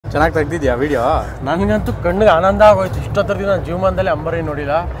ಚೆನ್ನಾಗಿ ತೆಗ್ದಿದ್ಯಾ ವಿಡಿಯೋ? ನನಗಂತೂ ಕಣ್ಣಿಗೆ ಆನಂದ ಆಗೋಯ್ತು. ಇಷ್ಟೊತ್ತರದಿಂದ ನಾನು ಜೀವಮಾನದಲ್ಲಿ ಅಂಬಾರಿ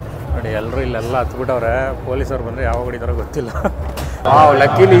ನೋಡಿಲ್ಲ. ನೋಡಿ ಎಲ್ಲರೂ ಇಲ್ಲೆಲ್ಲ ಹತ್ಬಿಟ್ಟವ್ರೆ. ಪೊಲೀಸರು ಬಂದರೆ ಯಾವಾಗ ಹೊಡಿತಾರೋ ಗೊತ್ತಿಲ್ಲ. ವಾವ್,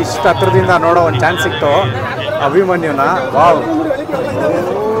 ಲಕ್ಕಿಲಿ ಇಷ್ಟು ಹತ್ರದಿಂದ ನೋಡೋ ಒಂದು ಚಾನ್ಸ್ ಸಿಕ್ತು ಅಭಿಮನ್ಯುನ. ವಾವ್,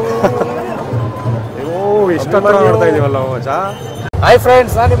 ಇಷ್ಟು ಹತ್ರ ನೋಡ್ತಾ ಇದೀವಲ್ಲ ಮಜಾ. ಹಾಯ್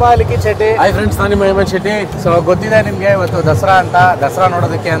ಫ್ರೆಂಡ್ಸ್, ನಾನು ನಿಮ್ಮ ಲಿಖಿತ್ ಶೆಟ್ಟಿ. ಹಾಯ್ ಫ್ರೆಂಡ್ಸ್, ನಾನು ನಿಮ್ಮ ಹೇಮಂತ್ ಶೆಟ್ಟಿ. ಸೊ ಗೊತ್ತಿದೆ ನಿಮಗೆ, ಇವತ್ತು ದಸರಾ ಅಂತ, ದಸರಾ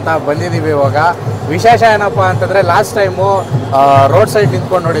ನೋಡೋದಕ್ಕೆ ಅಂತ ಬಂದಿದ್ದೀವಿ. ಇವಾಗ ವಿಶೇಷ ಏನಪ್ಪ ಅಂತಂದರೆ, ಲಾಸ್ಟ್ ಟೈಮು ರೋಡ್ ಸೈಡ್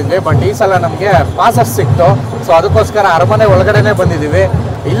ನಿಂತ್ಕೊಂಡು ನೋಡಿದ್ವಿ, ಬಟ್ ಈ ಸಲ ನಮಗೆ ಪಾಸಸ್ ಸಿಕ್ತು. ಸೊ ಅದಕ್ಕೋಸ್ಕರ ಅರಮನೆ ಒಳಗಡೆನೇ ಬಂದಿದ್ದೀವಿ.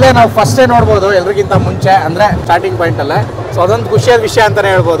 ಇಲ್ಲೇ ನಾವು ಫಸ್ಟೇ ನೋಡ್ಬೋದು ಎಲ್ರಿಗಿಂತ ಮುಂಚೆ, ಅಂದರೆ ಸ್ಟಾರ್ಟಿಂಗ್ ಪಾಯಿಂಟಲ್ಲೇ. ಸೊ ಅದೊಂದು ಖುಷಿಯಾದ ವಿಷಯ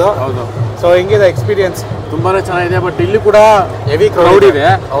ಅಂತಲೇ ಹೇಳ್ಬೋದು. ಹೌದು. ಸೊ ಹಿಂಗಿದೆ ಎಕ್ಸ್ಪೀರಿಯನ್ಸ್, ತುಂಬಾ ಚೆನ್ನಾಗಿದೆ. ಬಟ್ ಇಲ್ಲಿ ಕೂಡ ಹೆವಿ ಕ್ರೌಡ್ ಇದೆ.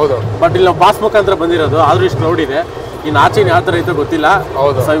 ಹೌದು. ಬಟ್ ಇಲ್ಲಿ ಪಾಸ್ ಮುಖಾಂತರ ಬಂದಿರೋದು, ಆದ್ರೂ ಇಷ್ಟು ಕ್ರೌಡ್ ಇದೆ. ಇನ್ನು ಆಚೆ ಯಾವ ಥರ ಐತೆ ಗೊತ್ತಿಲ್ಲ.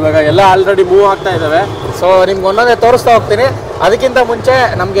 ಹೌದು. ಸೊ ಇವಾಗ ಎಲ್ಲ ಆಲ್ರೆಡಿ ಮೂವ್ ಆಗ್ತಾ ಇದ್ದಾವೆ. ಸೊ ನಿಮ್ಗೆ ಒಂದೊಂದೇ ತೋರಿಸ್ತಾ ಹೋಗ್ತೀನಿ. ಅದಕ್ಕಿಂತ ಮುಂಚೆ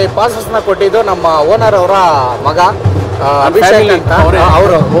ನಮಗೆ ಪಾಸಸ್ನ ಕೊಟ್ಟಿದ್ದು ನಮ್ಮ ಓನರ್ ಅವರ ಮಗ ಅಭಿಷೇಕ್ ಅಂತ.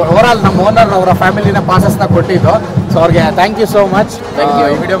 ಅವರು ಓವರಾಲ್ ನಮ್ಮ ಓನರ್ ಅವರ ಫ್ಯಾಮಿಲಿನ ಪಾಸಸ್ನ ಕೊಟ್ಟಿದ್ದು. ಸೊ ಅವ್ರಿಗೆ thank you so much. Thank you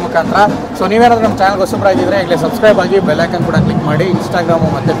ಈ ವಿಡಿಯೋ ಮುಖಾಂತರ. ಸೊ ನೀವೇನಾದ್ರೂ ನಮ್ಮ ಚಾನಲ್ಗೆ ಹೊಸಬರಾಗಿದ್ದರೆ ಈಗಲೇ ಸಬ್ಸ್ಕ್ರೈಬ್ ಆಗಿ ಬೆಲ್ಲೈಕನ್ ಕೂಡ ಕ್ಲಿಕ್ ಮಾಡಿ. ಇನ್ಸ್ಟಾಗ್ರಾಮು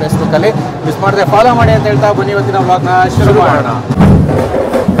ಮತ್ತು ಫೇಸ್ಬುಕ್ಕಲ್ಲಿ ಮಿಸ್ ಮಾಡದೆ ಫಾಲೋ ಮಾಡಿ ಅಂತ ಹೇಳ್ತಾ ಬನ್ನಿ ಇವತ್ತಿನ ವ್ಲಾಗ್ನ ಶುರು ಮಾಡೋಣ.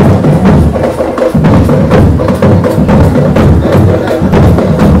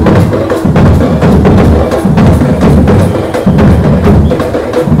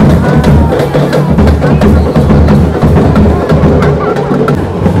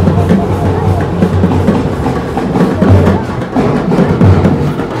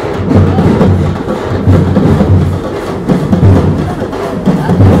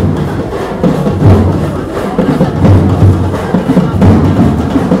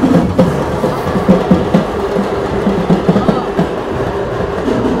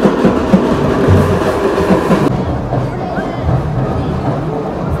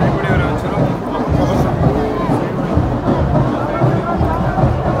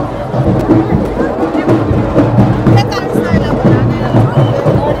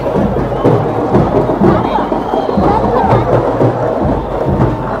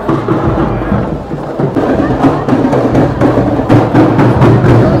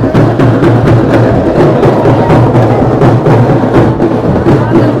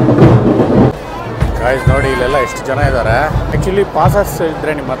 ನೋಡಿ ಇಲ್ಲೆಲ್ಲ ಎಷ್ಟು ಜನ ಇದ್ದಾರೆ. ಆ್ಯಕ್ಚುಲಿ ಪಾಸಸ್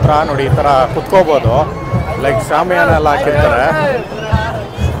ಇದ್ದರೆ ನಿಮ್ಮ ಹತ್ರ ನೋಡಿ ಈ ಥರ ಕುತ್ಕೋಬೋದು. ಲೈಕ್ ಶಾಮಿಯಾನ ಎಲ್ಲ ಹಾಕಿರ್ತಾರೆ.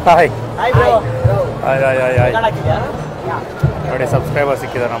 Hi hi hi. ನೋಡಿ ಸಬ್ಸ್ಕ್ರೈಬರ್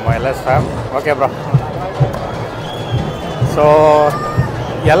ಸಿಕ್ಕಿದೆ ನಮ್ಮ ಎಲ್ಲ ಸ್ಟಾಫ್. Okay bro. ಸೊ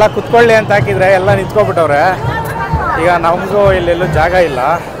ಎಲ್ಲ ಕುತ್ಕೊಳ್ಳಿ ಅಂತ ಹಾಕಿದರೆ ಎಲ್ಲ ನಿಂತ್ಕೊಬಿಟ್ಟವ್ರೆ. ಈಗ ನಮಗೂ ಇಲ್ಲೆಲ್ಲೂ ಜಾಗ ಇಲ್ಲ,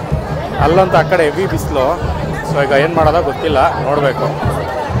 ಅಲ್ಲಂತೂ ಆ ಕಡೆ ಹೆವಿ ಬಿಸಿಲು. ಸೊ ಈಗ ಏನು ಮಾಡೋದೋ ಗೊತ್ತಿಲ್ಲ, ನೋಡಬೇಕು.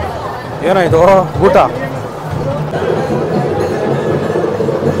 ಏನೋ ಇದು ಊಟ.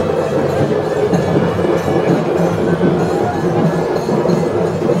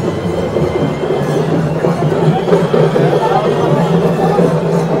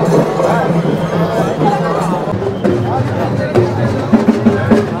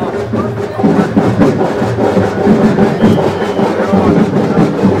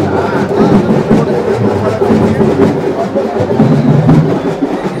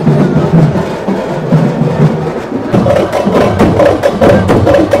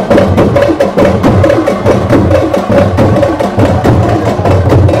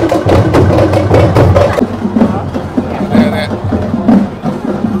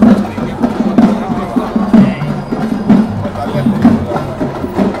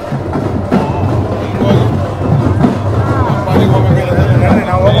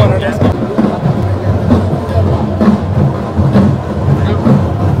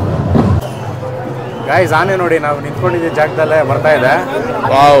 ಗೈಸ್, ಆನೆ ನೋಡಿ ನಾವು ನಿಂತ್ಕೊಂಡಿದ್ದ ಜಾಗದಲ್ಲೇ ಬರ್ತಾ ಇದೆ.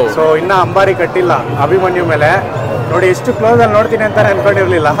 ವಾವ್. ಸೊ ಇನ್ನೂ ಅಂಬಾರಿ ಕಟ್ಟಿಲ್ಲ ಅಭಿಮನ್ಯು ಮೇಲೆ. ನೋಡಿ ಎಷ್ಟು ಕ್ಲೋಸಲ್ಲಿ ನೋಡ್ತೀನಿ ಅಂತ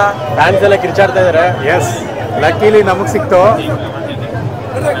ಅನ್ಕೊಂಡಿರ್ಲಿಲ್ಲ. ಫ್ಯಾನ್ಸ್ ಎಲ್ಲ ಕಿರ್ಚಾಡ್ತಾ ಇದ್ದಾರೆ. ಎಸ್, ಲಕ್ಕಿಲಿ ನಮಗೆ ಸಿಕ್ತು.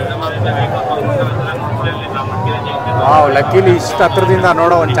 ವಾವ್, ಲಕ್ಕಿಲಿ ಇಷ್ಟು ಹತ್ರದಿಂದ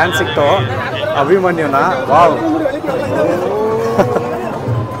ನೋಡೋ ಒಂದು ಚಾನ್ಸ್ ಸಿಕ್ತು ಅಭಿಮನ್ಯುನ. ವಾವ್,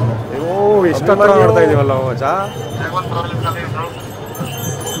 ಇಷ್ಟು ಹತ್ರ ನೋಡ್ತಾ ಇದೀವಲ್ಲ ಮಜಾ.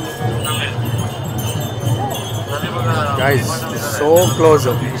 Guys, so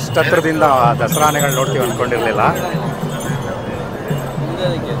close. ಇಷ್ಟು ಹತ್ರದಿಂದ ದಸರಾ ಆನೆಗಳು ನೋಡ್ತೀವಿ ಅಂದ್ಕೊಂಡಿರಲಿಲ್ಲ.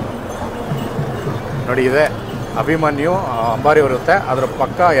 ನೋಡಿ ಇದೆ ಅಭಿಮನ್ಯು ಅಂಬಾರಿ ಬರುತ್ತೆ, ಅದ್ರ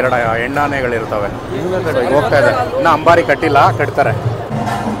ಪಕ್ಕ 2 ಹೆಣ್ಣಾನೆಗಳಿರ್ತವೆ. ಹೋಗ್ತಾ ಇದೆ, ಇನ್ನು ಅಂಬಾರಿ ಕಟ್ಟಿಲ್ಲ, ಕಟ್ತಾರೆ.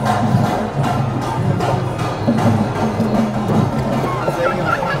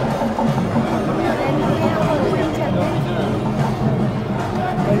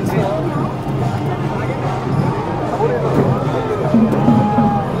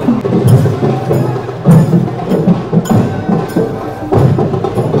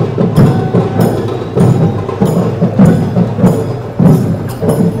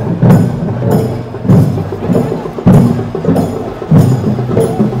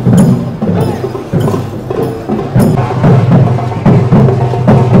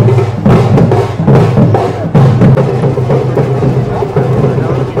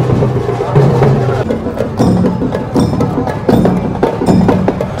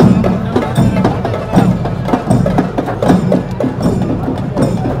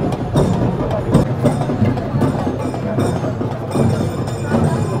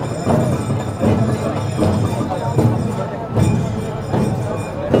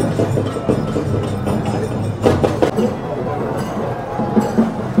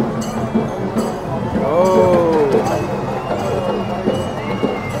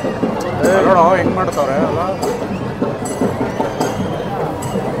 ಮಾಡ್ತವ್ರೆ ಅಲ್ಲ.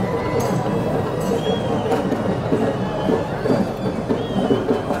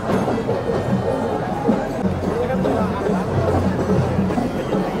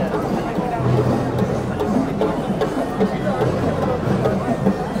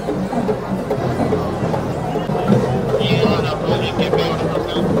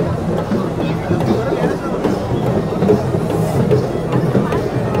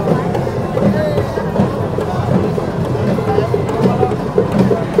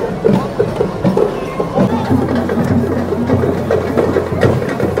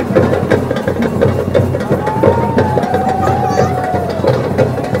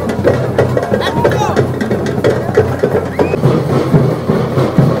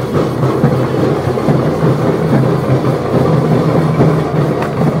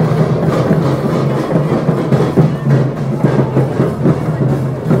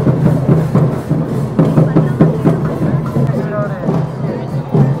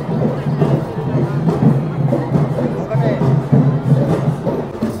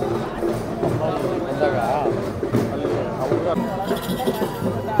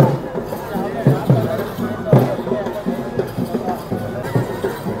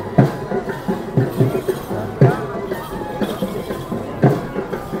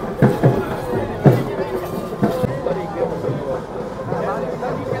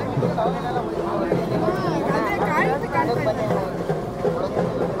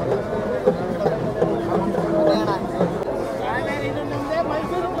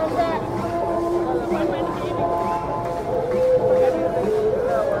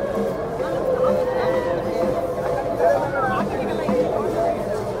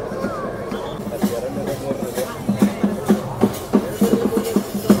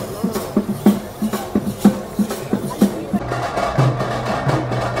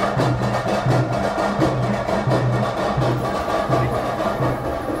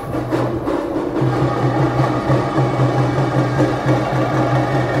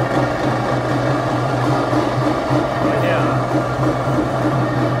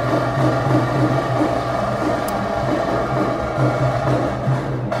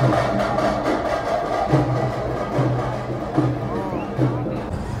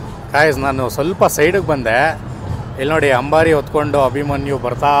 ಗಾಯ್ಸ್ ನಾನು ಸ್ವಲ್ಪ ಸೈಡಿಗೆ ಬಂದೆ. ಇಲ್ಲಿ ನೋಡಿ ಅಂಬಾರಿ ಹೊತ್ಕೊಂಡು ಅಭಿಮನ್ಯು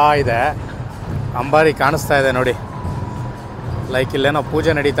ಬರ್ತಾ ಇದೆ. ಅಂಬಾರಿ ಕಾಣಿಸ್ತಾ ಇದೆ ನೋಡಿ, ಲೈಕ್ ಇಲ್ಲೇನೋ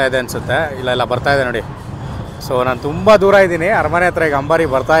ಪೂಜೆ ನಡೀತಾ ಇದೆ ಅನಿಸುತ್ತೆ. ಇಲ್ಲ ಬರ್ತಾ ಇದೆ ನೋಡಿ. ಸೊ ನಾನು ತುಂಬ ದೂರ ಇದ್ದೀನಿ, ಅರಮನೆ ಹತ್ರ ಈಗ ಅಂಬಾರಿ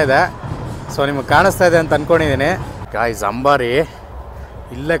ಬರ್ತಾ ಇದೆ. ಸೊ ನಿಮಗೆ ಕಾಣಿಸ್ತಾ ಇದೆ ಅಂತ ಅಂದ್ಕೊಂಡಿದ್ದೀನಿ. ಗಾಯ್ಸ್ ಅಂಬಾರಿ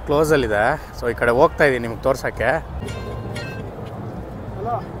ಇಲ್ಲೇ ಕ್ಲೋಸಲ್ಲಿದೆ. ಸೊ ಈ ಕಡೆ ಹೋಗ್ತಾ ಇದ್ದೀನಿ ನಿಮ್ಗೆ ತೋರ್ಸೋಕ್ಕೆ.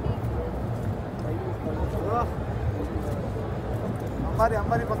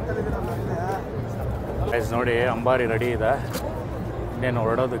 ಗೈಸ್ ನೋಡಿ ಅಂಬಾರಿ ರೆಡಿ ಇದೆ, ಇನ್ನೇನು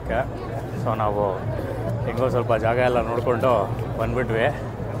ಹೊರಡೋದಕ್ಕೆ. ಸೊ ನಾವು ಹೆಂಗೋ ಸ್ವಲ್ಪ ಜಾಗ ಎಲ್ಲ ನೋಡಿಕೊಂಡು ಬಂದ್ಬಿಟ್ವಿ.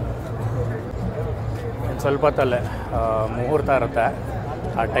 ಇನ್ನು ಸ್ವಲ್ಪ ಹೊತ್ತಲ್ಲೇ ಮುಹೂರ್ತ ಇರುತ್ತೆ,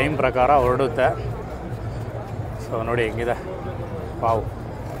 ಆ ಟೈಮ್ ಪ್ರಕಾರ ಹೊರಡುತ್ತೆ. ಸೊ ನೋಡಿ ಹೆಂಗಿದೆ, ವಾವ್.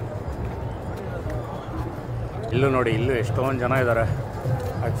 ಇಲ್ಲೂ ನೋಡಿ, ಇಲ್ಲೂ ಎಷ್ಟೊಂದು ಜನ ಇದ್ದಾರೆ.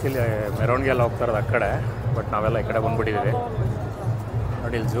 ಆ್ಯಕ್ಚುಲಿ ಮೆರವಣಿಗೆಲ್ಲ ಹೋಗ್ತಾ ಇರೋದು ಆ ಕಡೆ, ಬಟ್ ನಾವೆಲ್ಲ ಈ ಕಡೆ ಬಂದ್ಬಿಟ್ಟಿದ್ದೀವಿ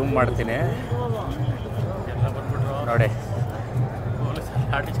ನೋಡಿ. ಇಲ್ಲಿ ಝೂಮ್ ಮಾಡ್ತೀನಿ ನೋಡಿ.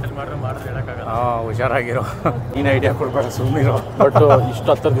 ಹುಷಾರಾಗಿರೋ, ನೀನು ಐಡಿಯಾ ಕೊಡ್ಬೇಕು, ಸುಮ್ಮನಿರೋ. ಬಟ್ ಇಷ್ಟು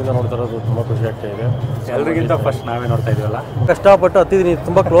ಹತ್ತಿರದಿಂದ ನೋಡ್ತಾ ಇರೋದು ತುಂಬ ಖುಷಿ ಆಗ್ತಾ ಇದೆ. ಎಲ್ರಿಗಿಂತ ಫಸ್ಟ್ ನಾವೇ ನೋಡ್ತಾ ಇದೀವಲ್ಲ. ಕಷ್ಟಪಟ್ಟು ಹತ್ತಿದ್ದೀನಿ,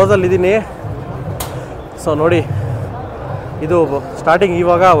 ತುಂಬ ಕ್ಲೋಸಲ್ಲಿದ್ದೀನಿ. ಸೊ ನೋಡಿ, ಇದು ಸ್ಟಾರ್ಟಿಂಗ್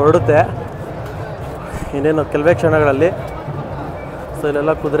ಇವಾಗ ಹೊರಡುತ್ತೆ ಇನ್ನೇನು ಕೆಲವೇ ಕ್ಷಣಗಳಲ್ಲಿ. ಸೊ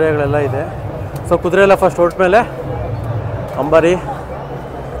ಇಲ್ಲೆಲ್ಲ ಕುದುರೆಗಳೆಲ್ಲ ಇದೆ. ಸೊ ಕುದುರೆ ಎಲ್ಲ ಫಸ್ಟ್ ಹೊರಟ ಮೇಲೆ ಅಂಬಾರಿ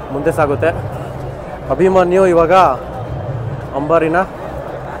ಮುಂದೆ ಸಾಗುತ್ತೆ. ಅಭಿಮನ್ಯು ಇವಾಗ ಅಂಬಾರಿನ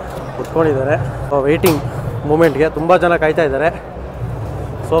ಕುತ್ಕೊಂಡಿದ್ದಾರೆ. ವೆಯ್ಟಿಂಗ್ ಮೂಮೆಂಟ್ಗೆ ತುಂಬ ಜನ ಕಾಯ್ತಾ ಇದ್ದಾರೆ.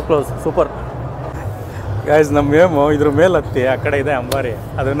 So close, super. ಗೈಸ್ ನಮ್ಮ ಏಮು ಇದ್ರ ಮೇಲೆ ಹತ್ತಿ ಆ ಕಡೆ ಇದೆ ಅಂಬಾರಿ,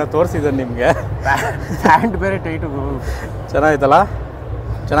 ಅದನ್ನು ತೋರಿಸಿದ್ದಾನೆ ನಿಮಗೆ. ಪ್ಯಾಂಟ್ ಬೇರೆ ಟೈಟು ಚೆನ್ನಾಗಿತ್ತಲ್ಲ,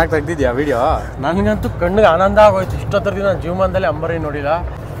 ಚೆನ್ನಾಗಿ ತೆಗ್ದಿದ್ಯಾ ವಿಡಿಯೋ? ನನಗಂತೂ ಕಣ್ಣಿಗೆ ಆನಂದ ಆಗೋಯ್ತು. ಇಷ್ಟೊತ್ತರದಿಂದ ಜೀವಮಾನದಲ್ಲಿ ಅಂಬಾರಿ ನೋಡಿಲ್ಲ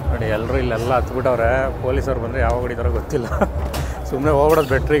ನೋಡಿ. ಎಲ್ಲರೂ ಇಲ್ಲೆಲ್ಲ ಹತ್ಬಿಟ್ಟವ್ರೆ. ಪೊಲೀಸರು ಬಂದರೆ ಯಾವಾಗ ಹೊಡಿತಾರೋ ಗೊತ್ತಿಲ್ಲ. ಸುಮ್ಮನೆ ಹೋಗ್ಬಿಡೋದು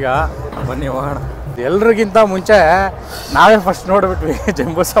ಬೆಟ್ರೀಗ. ಬನ್ನಿ ಹೋಗೋಣ. ಎಲ್ರಿಗಿಂತ ಮುಂಚೆ ನಾವೇ ಫಸ್ಟ್ ನೋಡಿಬಿಟ್ವಿ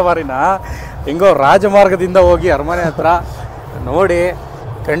ಜಂಬೂ ಸವಾರಿನ. ಹೆಂಗೋ ರಾಜಮಾರ್ಗದಿಂದ ಹೋಗಿ ಅರಮನೆ ಹತ್ರ ನೋಡಿ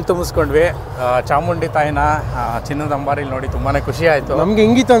ಕಣ್ ತುಂಬಿಸ್ಕೊಂಡ್ವಿ. ಚಾಮುಂಡಿ ತಾಯಿನ ಚಿನ್ನದ ಅಂಬಾರಿಲಿ ನೋಡಿ ತುಂಬಾ ಖುಷಿ ಆಯಿತು. ನಮ್ಗೆ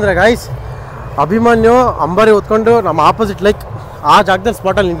ಹೆಂಗಿತ್ತು ಅಂದರೆ ಗಾಯ್ಸ್, ಅಭಿಮನ್ಯು ಅಂಬಾರಿ ಹೊತ್ಕೊಂಡು ನಮ್ಮ ಆಪೋಸಿಟ್ ಲೈಕ್ ಆ ಜಾಗದಲ್ಲಿ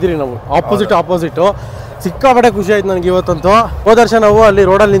ಸ್ಪಾಟಲ್ಲಿ ನಿಂತಿರಿ ನಾವು. ಆಪೋಸಿಟು ಸಿಕ್ಕಾಪಟ್ಟೆ ಖುಷಿ ಆಯ್ತು ನನಗೆ ಇವತ್ತಂತೂ. ಹೋದ ವರ್ಷ ನಾವು ಅಲ್ಲಿ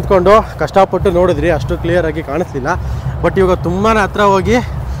ರೋಡಲ್ಲಿ ನಿಂತ್ಕೊಂಡು ಕಷ್ಟಪಟ್ಟು ನೋಡಿದ್ರಿ, ಅಷ್ಟು ಕ್ಲಿಯರಾಗಿ ಕಾಣಿಸ್ಲಿಲ್ಲ. ಬಟ್ ಇವಾಗ ತುಂಬಾ ಹತ್ರ ಹೋಗಿ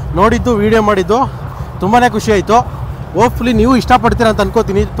ನೋಡಿದ್ದು, ವೀಡಿಯೋ ಮಾಡಿದ್ದು ತುಂಬಾ ಖುಷಿ ಆಯಿತು. ಹೋಪ್ಫುಲಿ ನೀವು ಇಷ್ಟಪಡ್ತೀರ ಅಂತ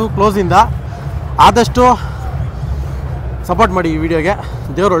ಅನ್ಕೋತೀನಿ. ಕ್ಲೋಸಿಂದ ಆದಷ್ಟು ಸಪೋರ್ಟ್ ಮಾಡಿ ಈ ವಿಡಿಯೋಗೆ.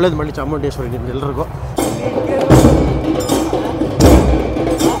 ದೇವ್ರು ಒಳ್ಳೇದು ಮಾಡಲಿ ಚಾಮುಂಡೇಶ್ವರಿ ನಿಮ್ಗೆಲ್ರಿಗೂ.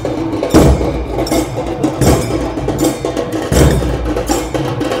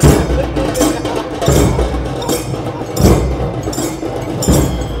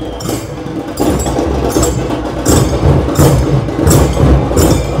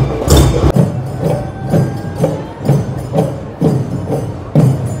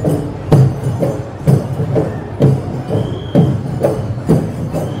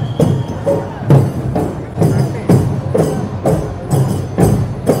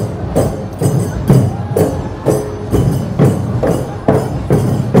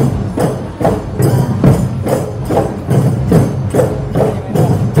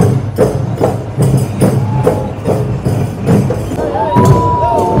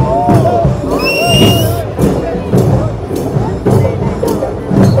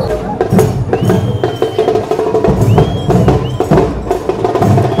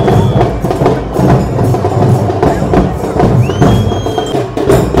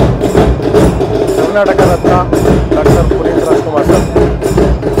 Karnataka Ratna doctor Puneeth Rajkumar sir.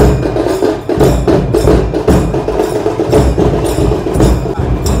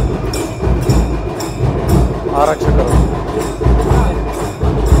 ಆರಕ್ಷಕರು.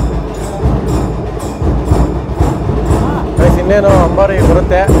 ಇನ್ನೇನು ಅಂಬಾರಿ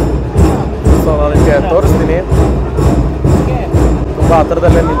ಬರುತ್ತೆ. ಸೊ ನಾನು ನಿಮಗೆ ತೋರಿಸ್ತೀನಿ. ತುಂಬ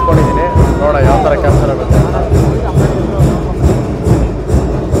ಹತ್ರದಲ್ಲೇ ನಿಂತ್ಕೊಂಡಿದ್ದೀನಿ. ನೋಡ ಯಾವ ಥರ ಕ್ಯಾಪ್ಚರ್ ಆಗುತ್ತೆ ಅಂತ.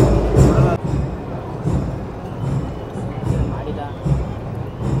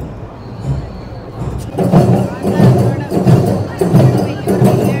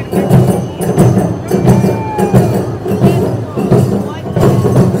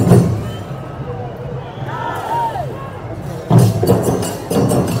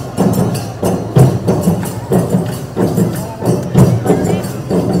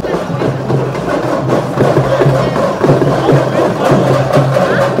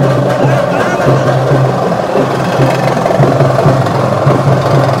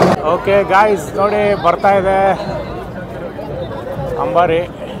 ಓಕೆ ಗಾಯ್ಸ್, ನೋಡಿ ಬರ್ತಾ ಇದೆ ಅಂಬಾರಿ.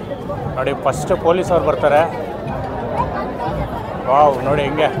 ನೋಡಿ ಫಸ್ಟ್ ಪೊಲೀಸವ್ರು ಬರ್ತಾರೆ. ವಾವ್, ನೋಡಿ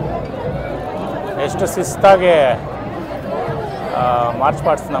ಹೆಂಗೆ ಎಷ್ಟು ಶಿಸ್ತಾಗಿ ಮಾರ್ಚ್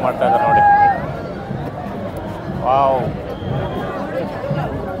ಪಾಸ್ಟ್ನ ಮಾಡ್ತಾ ಇದ್ದಾರೆ ನೋಡಿ. Wow,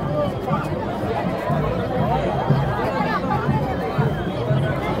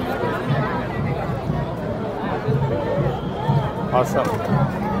 awesome.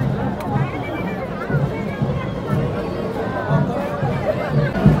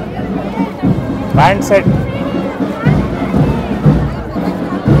 Band set.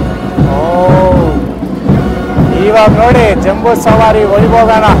 ಓ, ಇವಾಗ ನೋಡಿ ಜಂಬೂ ಸವಾರಿ ಒಳಗೆ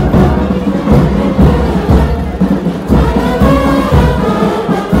ಹೋಗೋಣ.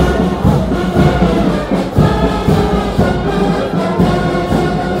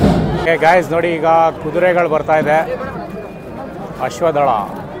 ಗಾಯ್ಸ್ ನೋಡಿ, ಈಗ ಕುದುರೆಗಳು ಬರ್ತಾ ಇದೆ. ಅಶ್ವದಳ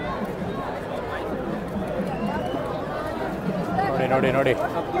ನೋಡಿ ನೋಡಿ ನೋಡಿ.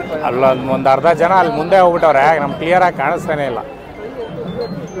 ಅಲ್ಲೊಂದು ಅರ್ಧ ಜನ ಅಲ್ಲಿ ಮುಂದೆ ಹೋಗ್ಬಿಟ್ಟವ್ರೆ, ನಮ್ಗೆ ಕ್ಲಿಯರಾಗಿ ಕಾಣಿಸ್ತಾನೆ ಇಲ್ಲ.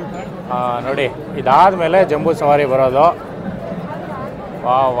 ನೋಡಿ, ಇದಾದಮೇಲೆ ಜಂಬೂ ಸವಾರಿ ಬರೋದು.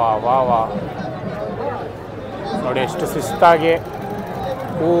 ವಾ ವಾ ವಾ ವಾ, ನೋಡಿ ಎಷ್ಟು ಶಿಸ್ತಾಗಿ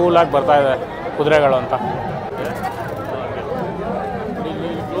ಕೂಲಾಗಿ ಬರ್ತಾ ಇದೆ ಕುದುರೆಗಳು ಅಂತ.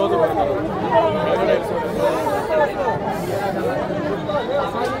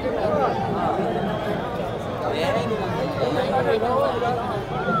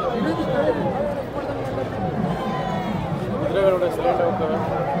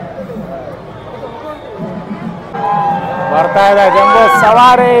 ಬರ್ತಾ ಇದೆ ಜಂಬೂ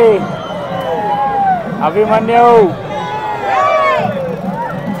ಸವಾರಿ. ಅಭಿಮನ್ಯು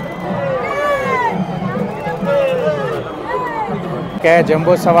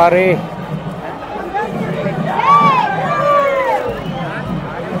ಜಂಬೂ ಸವಾರಿ.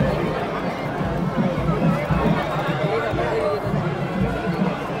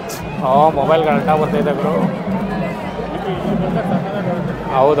 ಮೊಬೈಲ್ ಗಂಟಾ ಬರ್ತಾಯಿದೆ ಗುರು.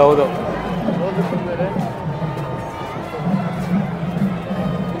 ಹೌದೌದು,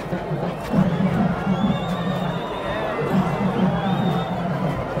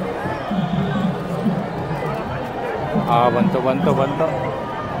 ಬಂತು ಬಂತು ಬಂತು.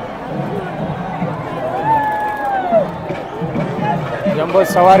 ಜಂಬೂ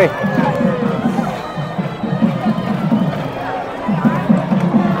ಸವಾರಿ.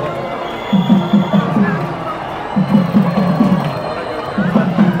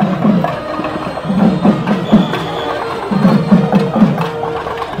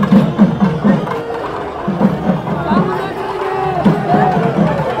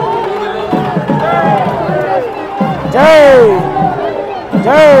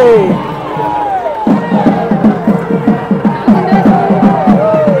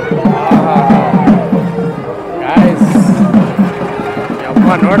 ಯಪ್ಪ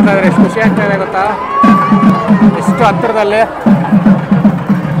ನೋಡ್ತಾ ಇದ್ರೆ ಎಷ್ಟು ಖುಷಿ ಆಗ್ತಾ ಇದೆ ಗೊತ್ತಾ, ಎಷ್ಟು ಹತ್ತಿರದಲ್ಲಿ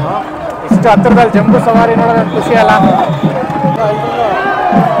ಜಂಬೂ ಸವಾರಿ ನೋಡೋದು ಖುಷಿ ಅಲ್ಲ.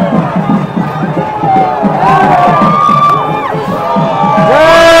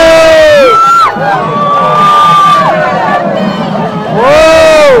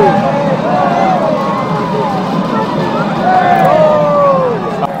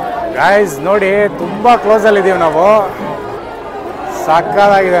 ಗೈಸ್ ನೋಡಿ, ತುಂಬಾ ಕ್ಲೋಸ್ ಅಲ್ಲಿ ಇದೀವಿ ನಾವು.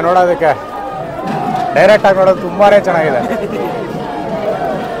 ಸಕ್ಕತ್ತಾಗಿದೆ ನೋಡೋದಕ್ಕೆ, ಡೈರೆಕ್ಟ್ ಆಗಿ ನೋಡೋದು ತುಂಬಾನೇ ಚೆನ್ನಾಗಿದೆ.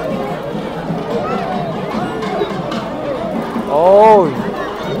 ಓ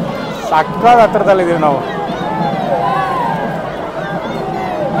ಸಕ್ಕತ್ ಹತ್ರದಲ್ಲಿದ್ದೀವಿ ನಾವು.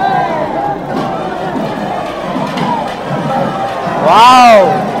 ವಾವ್,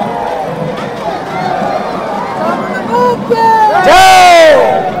 ಜೈ!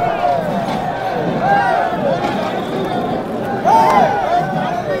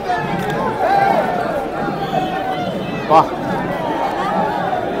 ವಾಹ್,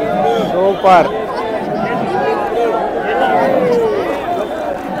 ಸೂಪರ್.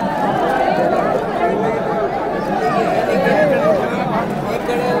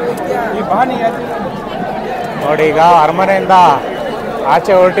 ನೋಡಿ, ಈಗ ಅರಮನೆಯಿಂದ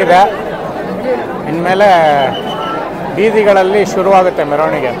ಆಚೆ ಹೊರಟಿದೆ. ಇನ್ಮೇಲೆ ಬೀದಿಗಳಲ್ಲಿ ಶುರುವಾಗುತ್ತೆ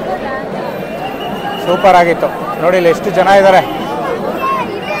ಮೆರವಣಿಗೆ. ಸೂಪರ್ ಆಗಿತ್ತು ನೋಡಿ, ಇಲ್ಲಿ ಎಷ್ಟು ಜನ ಇದ್ದಾರೆ.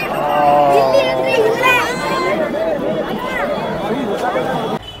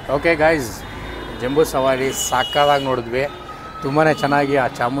 ಓಕೆ ಗೈಸ್, ಜಂಬೂ ಸವಾರಿ ಸಾಕಾಗಿ ನೋಡಿದ್ವಿ. ತುಂಬಾ ಚೆನ್ನಾಗಿ ಆ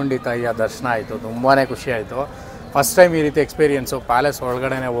ಚಾಮುಂಡಿ ತಾಯಿಯ ದರ್ಶನ ಆಯಿತು. ತುಂಬಾ ಖುಷಿ ಆಯಿತು. ಫಸ್ಟ್ ಟೈಮ್ ಈ ರೀತಿ ಎಕ್ಸ್ಪೀರಿಯೆನ್ಸು. ಪ್ಯಾಲೇಸ್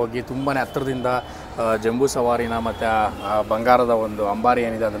ಒಳಗಡೆ ಹೋಗಿ ತುಂಬಾ ಹತ್ತಿರದಿಂದ ಜಂಬೂ ಸವಾರಿನ ಮತ್ತು ಬಂಗಾರದ ಒಂದು ಅಂಬಾರಿ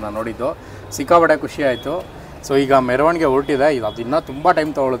ಏನಿದೆ ಅದನ್ನು ನೋಡಿದ್ದು ಸಿಕ್ಕಾಪಟ್ಟೆ ಖುಷಿ ಆಯಿತು. ಸೊ ಈಗ ಮೆರವಣಿಗೆ ಹೊರಟಿದೆ. ಅದು ಇನ್ನೂ ತುಂಬ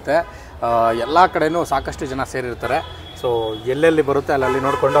ಟೈಮ್ ತೊಗೊಳುತ್ತೆ. ಎಲ್ಲ ಕಡೆಯೂ ಸಾಕಷ್ಟು ಜನ ಸೇರಿರ್ತಾರೆ. ಸೊ ಎಲ್ಲೆಲ್ಲಿ ಬರುತ್ತೆ ಅಲ್ಲಲ್ಲಿ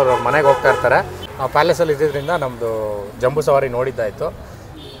ನೋಡಿಕೊಂಡು ಅವ್ರ ಮನೆಗೆ ಹೋಗ್ತಾ ಇರ್ತಾರೆ. ಆ ಪ್ಯಾಲೇಸಲ್ಲಿ ಇದ್ದಿದ್ದರಿಂದ ನಮ್ಮದು ಜಂಬೂ ಸವಾರಿ ನೋಡಿದ್ದಾಯಿತು.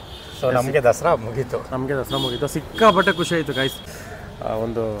 ಸೊ ನಮಗೆ ದಸರಾ ಮುಗೀತು. ಸಿಕ್ಕಾಪಟ್ಟೆ ಖುಷಿ ಆಯಿತು ಗೈಸ್.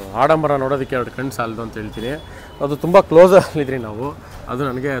 ಒಂದು ಆಡಂಬರ ನೋಡೋದಕ್ಕೆ ಎರಡು ಕಣ್ಣು ಸಾಲದು ಅಂತ ಹೇಳ್ತೀನಿ. ಅದು ತುಂಬ ಕ್ಲೋಸಲ್ಲಿದ್ರಿ ನಾವು. ಅದು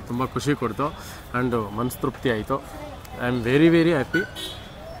ನನಗೆ ತುಂಬ ಖುಷಿ ಕೊಡ್ತು ಆ್ಯಂಡ್ ಮನಸ್ಸು ತೃಪ್ತಿ ಆಯಿತು. I am very very happy.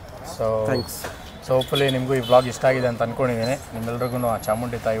 So thanks. So hopefully ನಿಮಗೂ ಈ ವ್ಲಾಗ್ ಇಷ್ಟ ಆಗಿದೆ ಅಂತ ಅಂದ್ಕೊಂಡಿದ್ದೀನಿ. ನಿಮ್ಮೆಲ್ರಿಗೂ ಆ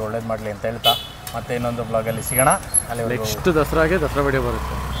ಚಾಮುಂಡಿ ತಾಯಿ ಒಳ್ಳೇದು ಮಾಡಲಿ ಅಂತ ಹೇಳ್ತಾ ಮತ್ತೆ ಇನ್ನೊಂದು ವ್ಲಾಗಲ್ಲಿ ಸಿಗೋಣ. ನೆಕ್ಸ್ಟ್ ದಸರಾಗೆ ದಸರಾ ವಿಡಿಯೋ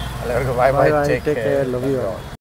ಬರುತ್ತೆ. ಅಲ್ಲಿವರೆಗೂ ಬಾಯ್ ಬಾಯ್, ಟೇಕ್ ಕೇರ್, ಲವ್ ಯು.